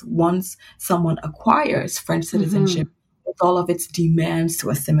lost once someone acquires French citizenship with all of its demands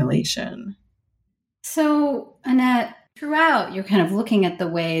to assimilation. So, Annette, throughout, you're kind of looking at the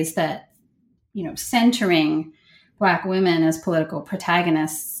ways that, centering Black women as political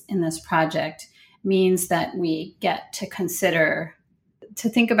protagonists in this project means that we get to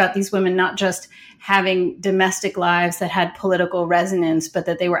think about these women not just having domestic lives that had political resonance, but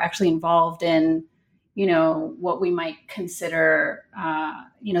that they were actually involved in, what we might consider,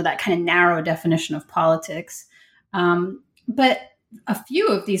 that kind of narrow definition of politics. But a few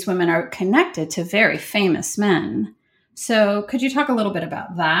of these women are connected to very famous men. So could you talk a little bit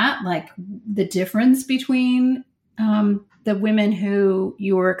about that, like the difference between the women who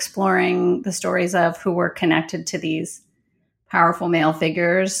you were exploring the stories of who were connected to these powerful male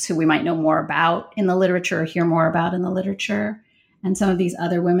figures who we might know more about in the literature or hear more about in the literature, and some of these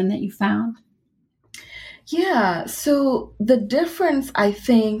other women that you found? Yeah, so the difference, I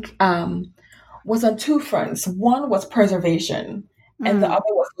think, was on two fronts. One was preservation, and the other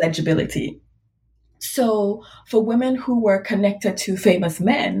was legibility. So for women who were connected to famous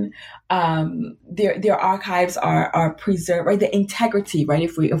men, their archives are preserved, right? The integrity, right?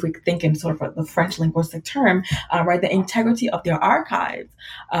 If we think in sort of the French linguistic term, right? The integrity of their archives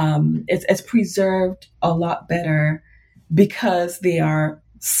is preserved a lot better because they are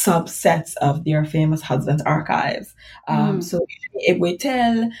subsets of their famous husbands' archives. So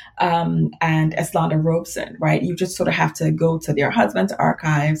Eguetel and Eslander Robeson, right? You just sort of have to go to their husbands'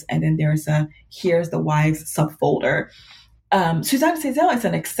 archives, and then there's here's the wives subfolder. Suzanne Césaire is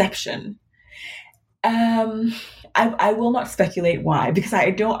an exception. I will not speculate why, because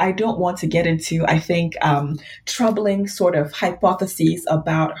I don't want to get into, I think, troubling sort of hypotheses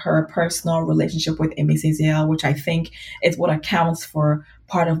about her personal relationship with Aimé Césaire, which I think is what accounts for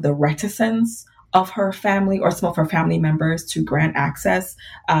part of the reticence of her family or some of her family members to grant access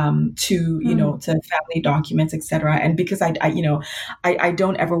to family documents, etc. And because I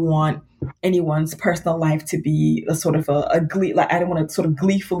don't ever want anyone's personal life to be a sort of a glee. Like I don't want to sort of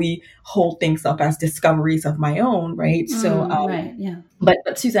gleefully hold things up as discoveries of my own, right? Right, yeah.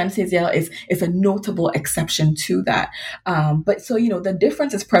 But Suzanne Césaire is a notable exception to that. But so, the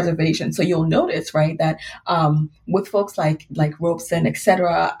difference is preservation. So you'll notice, right, that with folks like Robeson,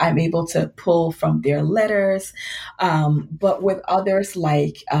 etc., I'm able to pull from their letters. But with others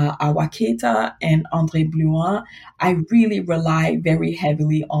like Awa Keita and André Blouin, I really rely very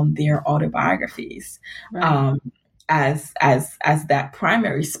heavily on their autobiographies. Right. As that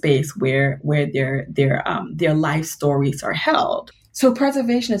primary space where their life stories are held. So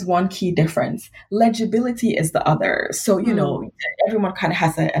preservation is one key difference. Legibility is the other. So, everyone kind of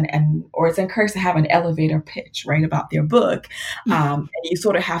has or is encouraged to have an elevator pitch, right, about their book. And you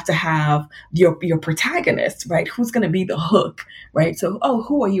sort of have to have your protagonist, right? Who's going to be the hook, right? So,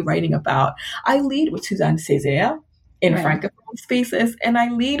 who are you writing about? I lead with Suzanne Césaire in Francophone spaces, and I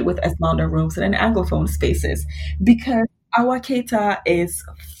lead with Eslander Robeson in Anglophone spaces, because Awa Keita is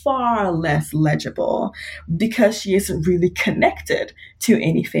far less legible because she isn't really connected to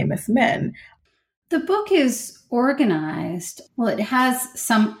any famous men. The book is organized. Well, it has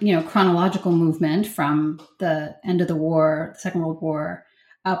some, chronological movement from the end of the war, the Second World War,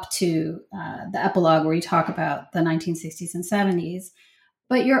 up to the epilogue where you talk about the 1960s and 70s.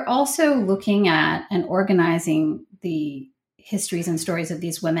 But you're also looking at and organizing the histories and stories of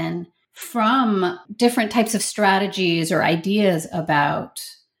these women from different types of strategies or ideas about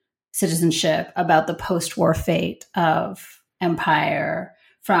citizenship, about the post-war fate of empire,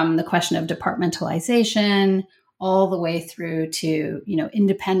 from the question of departmentalization all the way through to,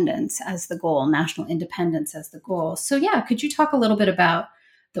 independence as the goal, national independence as the goal. So yeah, could you talk a little bit about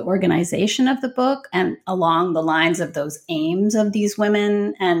the organization of the book and along the lines of those aims of these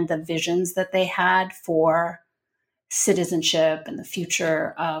women and the visions that they had for citizenship and the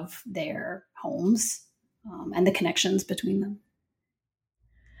future of their homes? and the connections between them?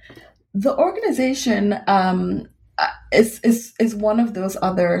 The organization is one of those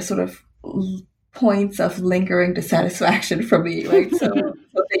other sort of points of lingering dissatisfaction for me, right? So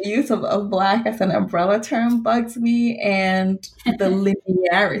the use of Black as an umbrella term bugs me, and the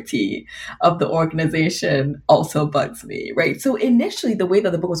linearity of the organization also bugs me, right? So initially, the way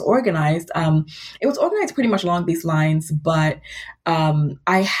that the book was organized, it was organized pretty much along these lines, but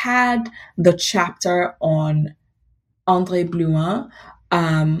I had the chapter on André Blouin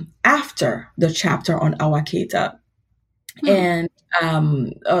after the chapter on Awa Keita. And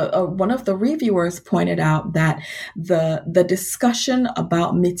one of the reviewers pointed out that the discussion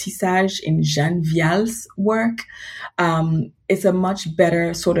about métissage in Jeanne Vial's work is a much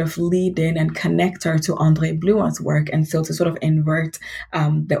better sort of lead-in and connector to André Blouin's work, and so to sort of invert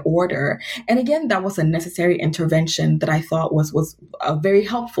the order. And again, that was a necessary intervention that I thought was very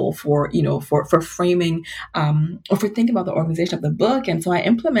helpful for framing or for thinking about the organization of the book. And so I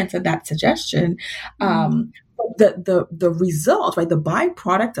implemented that suggestion. The result, right, the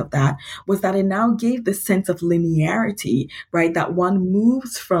byproduct of that was that it now gave this sense of linearity, right, that one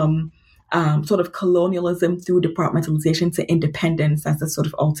moves from sort of colonialism through departmentalization to independence as the sort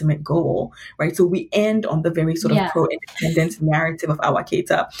of ultimate goal, right? So we end on the very sort of pro-independence narrative of Awa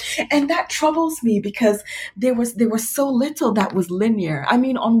Keita. And that troubles me because there was so little that was linear. I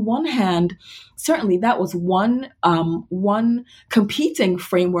mean, on one hand, certainly that was one competing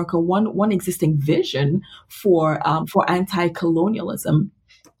framework or one existing vision for anti-colonialism.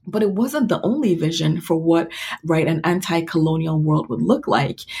 But it wasn't the only vision for what, right, an anti-colonial world would look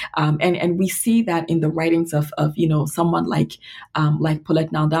like, and we see that in the writings of someone like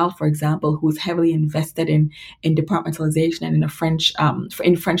Paulette Nardal, for example, who's heavily invested in departmentalization and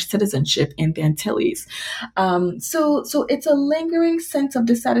in French citizenship in the Antilles. So it's a lingering sense of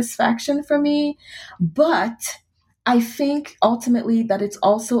dissatisfaction for me, but I think ultimately that it's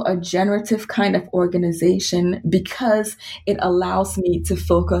also a generative kind of organization because it allows me to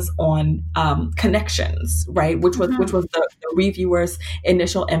focus on connections, right? Which was the reviewer's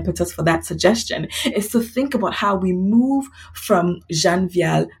initial impetus for that suggestion, is to think about how we move from Jeanne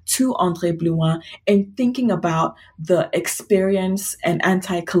Vial to André Blouin and thinking about the experience and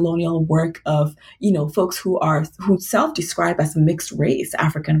anti-colonial work of, folks who self-describe as mixed race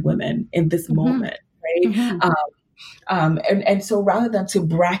African women in this moment, right? And so rather than to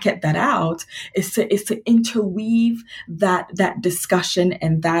bracket that out, is to interweave that discussion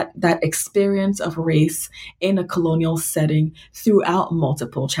and that experience of race in a colonial setting throughout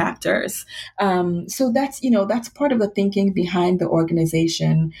multiple chapters. So that's part of the thinking behind the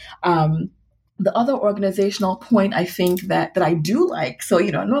organization. The other organizational point I think that I do like, so,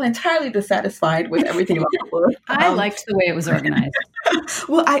 I'm not entirely dissatisfied with everything about the book. I liked the way it was organized.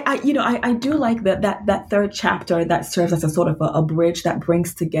 Well, I do like that third chapter that serves as a sort of a bridge that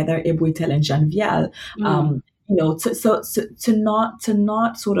brings together Ebou Etel and Jeanne Vial. To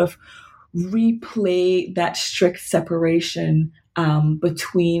not sort of replay that strict separation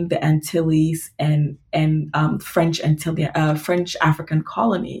between the Antilles and French African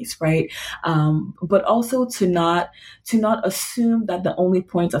colonies, right? But also to not assume that the only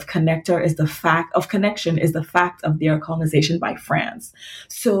point of connection is the fact of their colonization by France.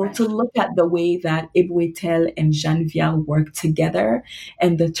 So to look at the way that Ebou Etel and Jeanne Vial work together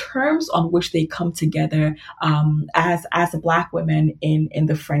and the terms on which they come together as Black women in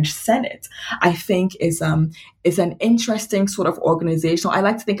the French Senate, I think is an interesting sort of organizational. I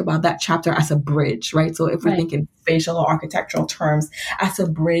like to think about that chapter as a bridge, right? So if we think in spatial or architectural terms, as a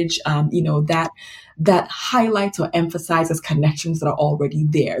bridge, that highlights or emphasizes connections that are already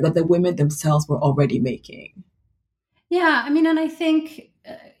there, that the women themselves were already making. Yeah, I mean, and I think,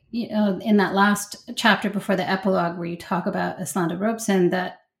 in that last chapter before the epilogue where you talk about Islanda Robeson,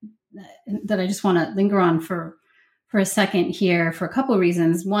 that I just want to linger on for a second here for a couple of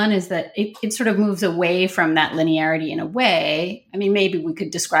reasons. One is that it sort of moves away from that linearity in a way. I mean, maybe we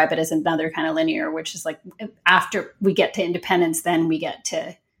could describe it as another kind of linear, which is like after we get to independence, then we get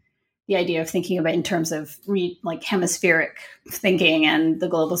to the idea of thinking about in terms of like hemispheric thinking and the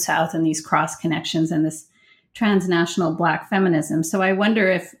global South and these cross connections and this transnational Black feminism. So I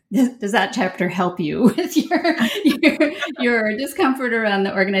wonder if does that chapter help you with your discomfort around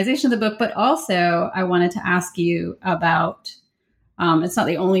the organization of the book? But also, I wanted to ask you about. It's not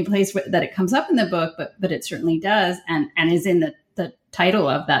the only place that it comes up in the book, but it certainly does, and is in the title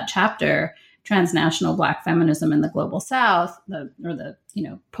of that chapter: Transnational Black Feminism in the Global South, the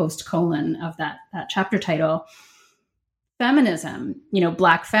post-colon of that chapter title. Feminism,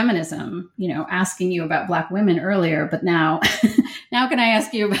 Black feminism, asking you about Black women earlier, but now can I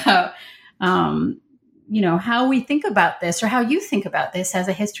ask you about how we think about this, or how you think about this as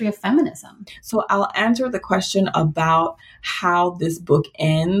a history of feminism. So I'll answer the question about how this book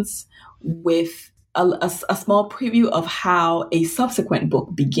ends with a small preview of how a subsequent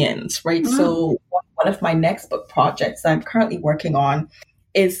book begins, right? Mm-hmm. So one of my next book projects that I'm currently working on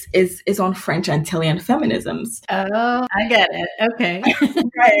is on French Antillean feminisms. Oh, I get it. Okay.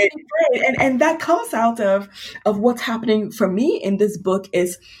 right. And that comes out of what's happening for me in this book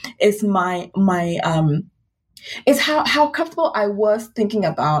is my is how comfortable I was thinking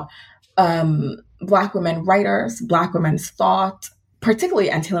about Black women writers, Black women's thought, particularly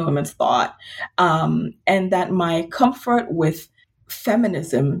Antillean women's thought, and that my comfort with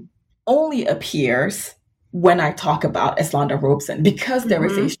feminism only appears when I talk about Eslanda Robeson, because there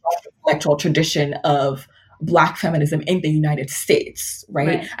is a strong intellectual tradition of Black feminism in the United States,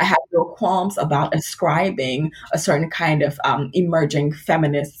 right? I have no qualms about ascribing a certain kind of emerging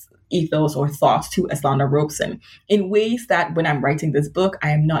feminist ethos or thoughts to Eslanda Robeson in ways that when I'm writing this book, I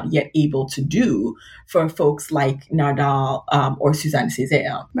am not yet able to do for folks like Nardal or Suzanne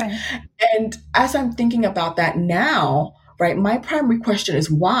Césaire. Right. And as I'm thinking about that now, right, my primary question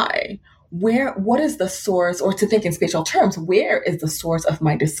is why? What is the source, or to think in spatial terms, where is the source of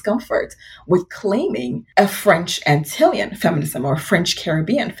my discomfort with claiming a French Antillean feminism or French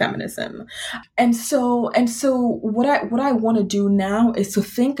Caribbean feminism? And so what I want to do now is to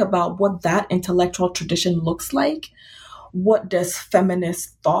think about what that intellectual tradition looks like. What does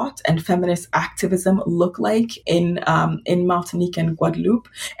feminist thought and feminist activism look like in Martinique and Guadeloupe?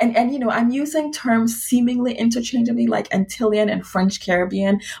 And I'm using terms seemingly interchangeably, like Antillean and French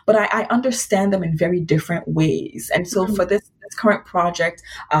Caribbean, but I understand them in very different ways. And so for this current project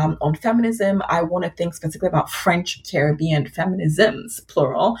on feminism, I want to think specifically about French Caribbean feminisms,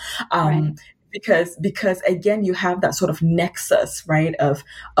 plural. Because again, you have that sort of nexus, right, of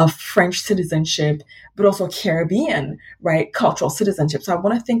French citizenship, but also Caribbean, right, cultural citizenship. So I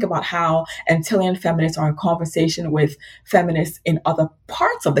want to think about how Antillean feminists are in conversation with feminists in other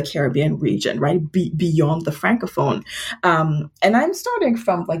parts of the Caribbean region, right, beyond the Francophone. And I'm starting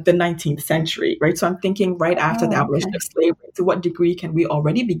from like the 19th century, right? So I'm thinking right after the abolition of slavery. To what degree can we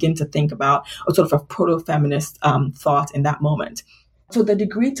already begin to think about a sort of a proto-feminist thought in that moment? So the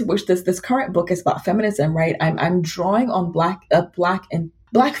degree to which this current book is about feminism, right? I'm drawing on Black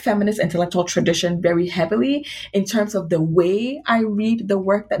feminist intellectual tradition very heavily in terms of the way I read the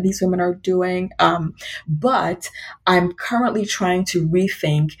work that these women are doing. But I'm currently trying to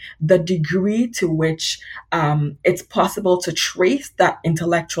rethink the degree to which it's possible to trace that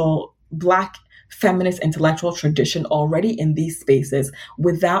intellectual Black feminist intellectual tradition already in these spaces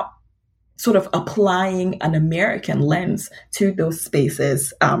without sort of applying an American lens to those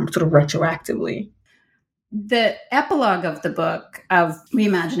spaces sort of retroactively. The epilogue of the book of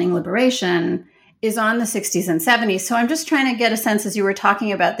Reimagining Liberation is on the 60s and 70s. So I'm just trying to get a sense, as you were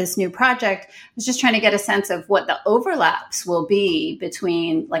talking about this new project, I was just trying to get a sense of what the overlaps will be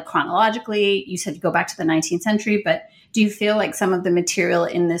between, like, chronologically. You said you go back to the 19th century, but do you feel like some of the material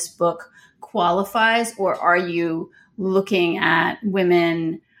in this book qualifies, or are you looking at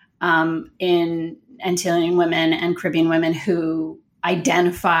women in Antillean women and Caribbean women who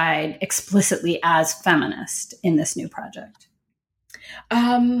identified explicitly as feminist in this new project?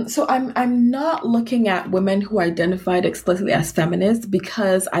 So I'm not looking at women who identified explicitly as feminist,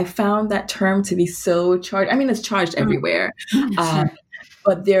 because I found that term to be so charged. I mean, it's charged everywhere,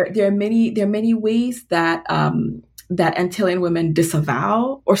 but there are many ways that that Antillean women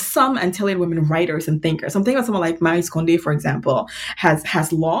disavow, or some Antillean women writers and thinkers. I'm thinking of someone like Maryse Condé, for example,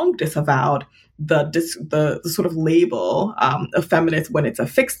 has long disavowed the sort of label of feminist when it's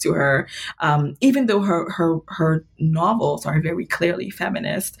affixed to her, even though her novels are very clearly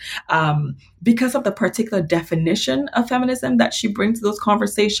feminist, because of the particular definition of feminism that she brings to those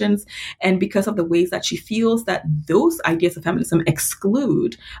conversations, and because of the ways that she feels that those ideas of feminism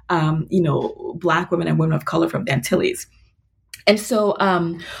exclude, Black women and women of color from the Antilles. And so,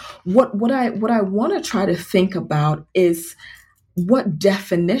 what I want to try to think about is what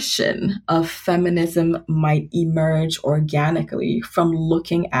definition of feminism might emerge organically from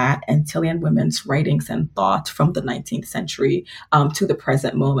looking at Antillean women's writings and thought from the 19th century to the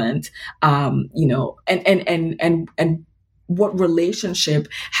present moment, and what relationship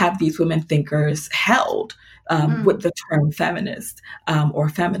have these women thinkers held with the term feminist or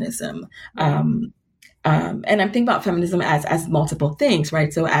feminism. And I'm thinking about feminism as multiple things,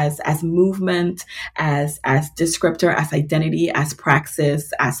 right? So as movement, as descriptor, as identity, as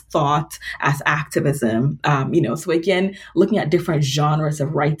praxis, as thought, as activism. So again, looking at different genres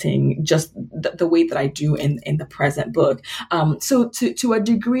of writing, just the way that I do in the present book. So to a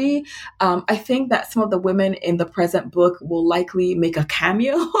degree, I think that some of the women in the present book will likely make a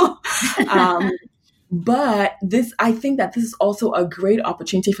cameo. But I think that this is also a great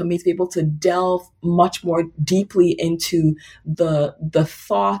opportunity for me to be able to delve much more deeply into the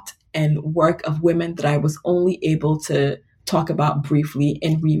thought and work of women that I was only able to talk about briefly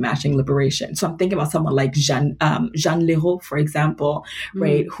in Reimagining Liberation. So I'm thinking about someone like Jeanne Leroux, for example,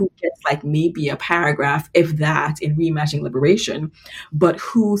 right, who gets like maybe a paragraph, if that, in Reimagining Liberation, but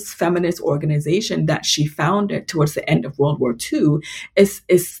whose feminist organization that she founded towards the end of World War II is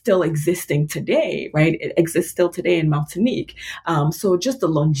still existing today, right? It exists still today in Martinique. So just the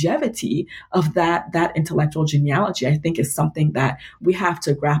longevity of that intellectual genealogy, I think, is something that we have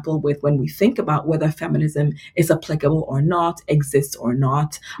to grapple with when we think about whether feminism is applicable or not, exists or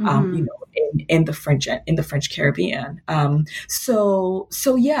not, in the French Caribbean. So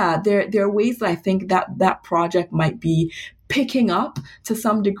yeah, there are ways that I think that project might be picking up to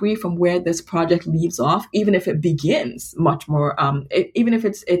some degree from where this project leaves off, even if it begins much more, even if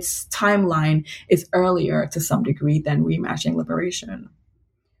its timeline is earlier to some degree than Reimagining Liberation.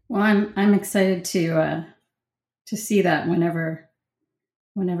 Well, I'm excited to see that whenever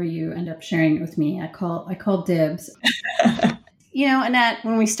you end up sharing it with me. I call dibs. Annette,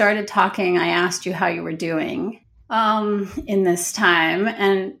 when we started talking, I asked you how you were doing in this time,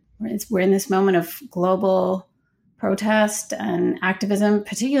 and we're in this moment of global protest and activism,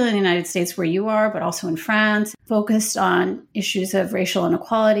 particularly in the United States where you are, but also in France, focused on issues of racial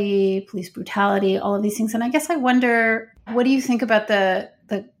inequality, police brutality, all of these things. And I guess I wonder, what do you think about the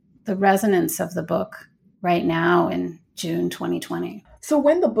resonance of the book right now in June 2020? So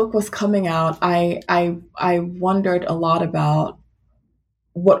when the book was coming out, I wondered a lot about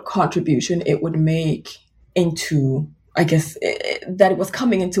what contribution it would make into, I guess, that it was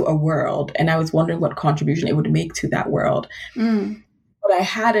coming into a world. And I was wondering what contribution it would make to that world. But I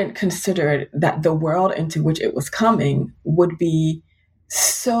hadn't considered that the world into which it was coming would be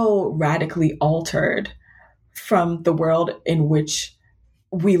so radically altered from the world in which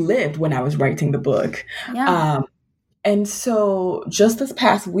we lived when I was writing the book. Yeah. And so just this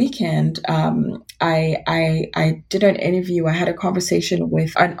past weekend, I did an interview. I had a conversation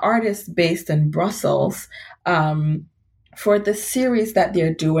with an artist based in Brussels for the series that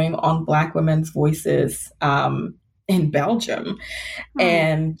they're doing on Black women's voices in Belgium.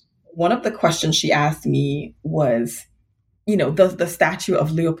 And one of the questions she asked me was, the statue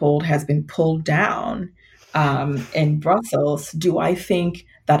of Leopold has been pulled down in Brussels. Do I think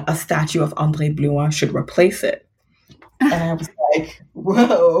that a statue of André Blouin should replace it? And I was like,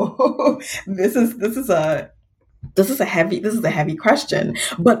 whoa, this is a heavy question.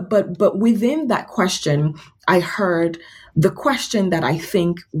 But within that question, I heard the question that I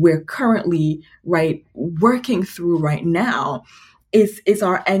think we're currently working through right now is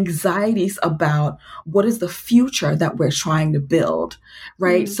our anxieties about what is the future that we're trying to build,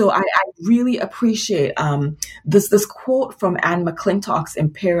 right? So I really appreciate this quote from Anne McClintock's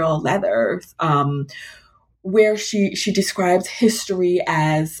Imperial Leathers, where she describes history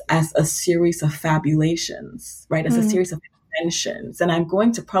as a series of fabulations, right? As a series of inventions. And I'm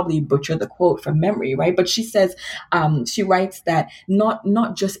going to probably butcher the quote from memory, right? But she says, she writes that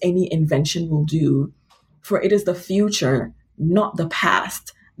not just any invention will do, for it is the future, not the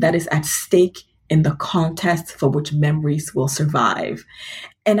past, that is at stake in the contest for which memories will survive.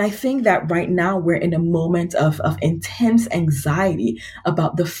 And I think that right now we're in a moment of intense anxiety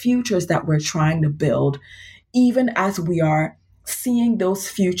about the futures that we're trying to build, even as we are seeing those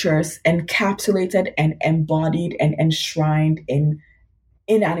futures encapsulated and embodied and enshrined in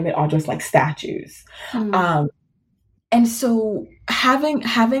inanimate objects like statues. And so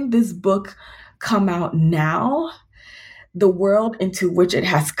having this book come out now, the world into which it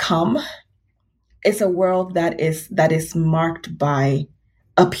has come is a world that is marked by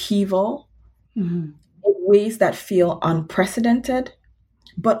upheaval in ways that feel unprecedented,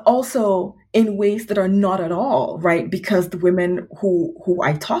 but also in ways that are not at all, right? Because the women who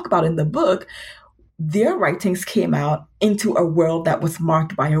I talk about in the book, their writings came out into a world that was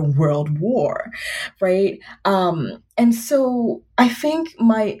marked by a world war, right? And so I think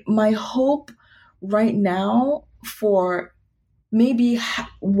my hope right now for maybe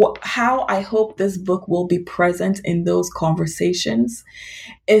how I hope this book will be present in those conversations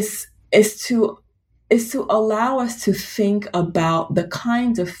is to is to allow us to think about the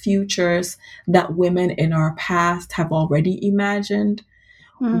kinds of futures that women in our past have already imagined,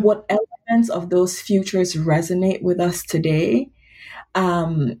 what elements of those futures resonate with us today,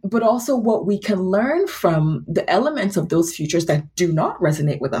 but also what we can learn from the elements of those futures that do not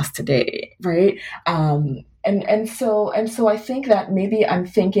resonate with us today, right? And so I think that maybe I'm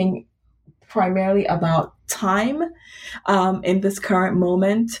thinking primarily about time in this current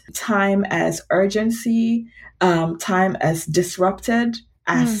moment, time as urgency, time as disrupted,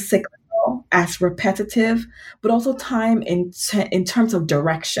 as cyclical, as repetitive, but also time in terms of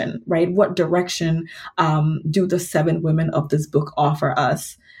direction, right? What direction do the 7 women of this book offer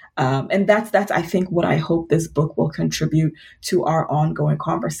us? And that's I think what I hope this book will contribute to our ongoing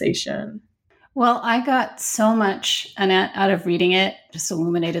conversation. Well, I got so much, Annette, out of reading it, just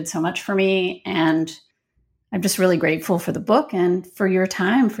illuminated so much for me. And I'm just really grateful for the book and for your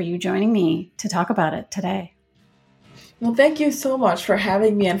time, for you joining me to talk about it today. Well, thank you so much for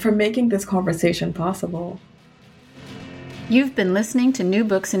having me and for making this conversation possible. You've been listening to New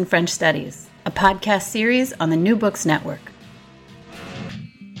Books in French Studies, a podcast series on the New Books Network.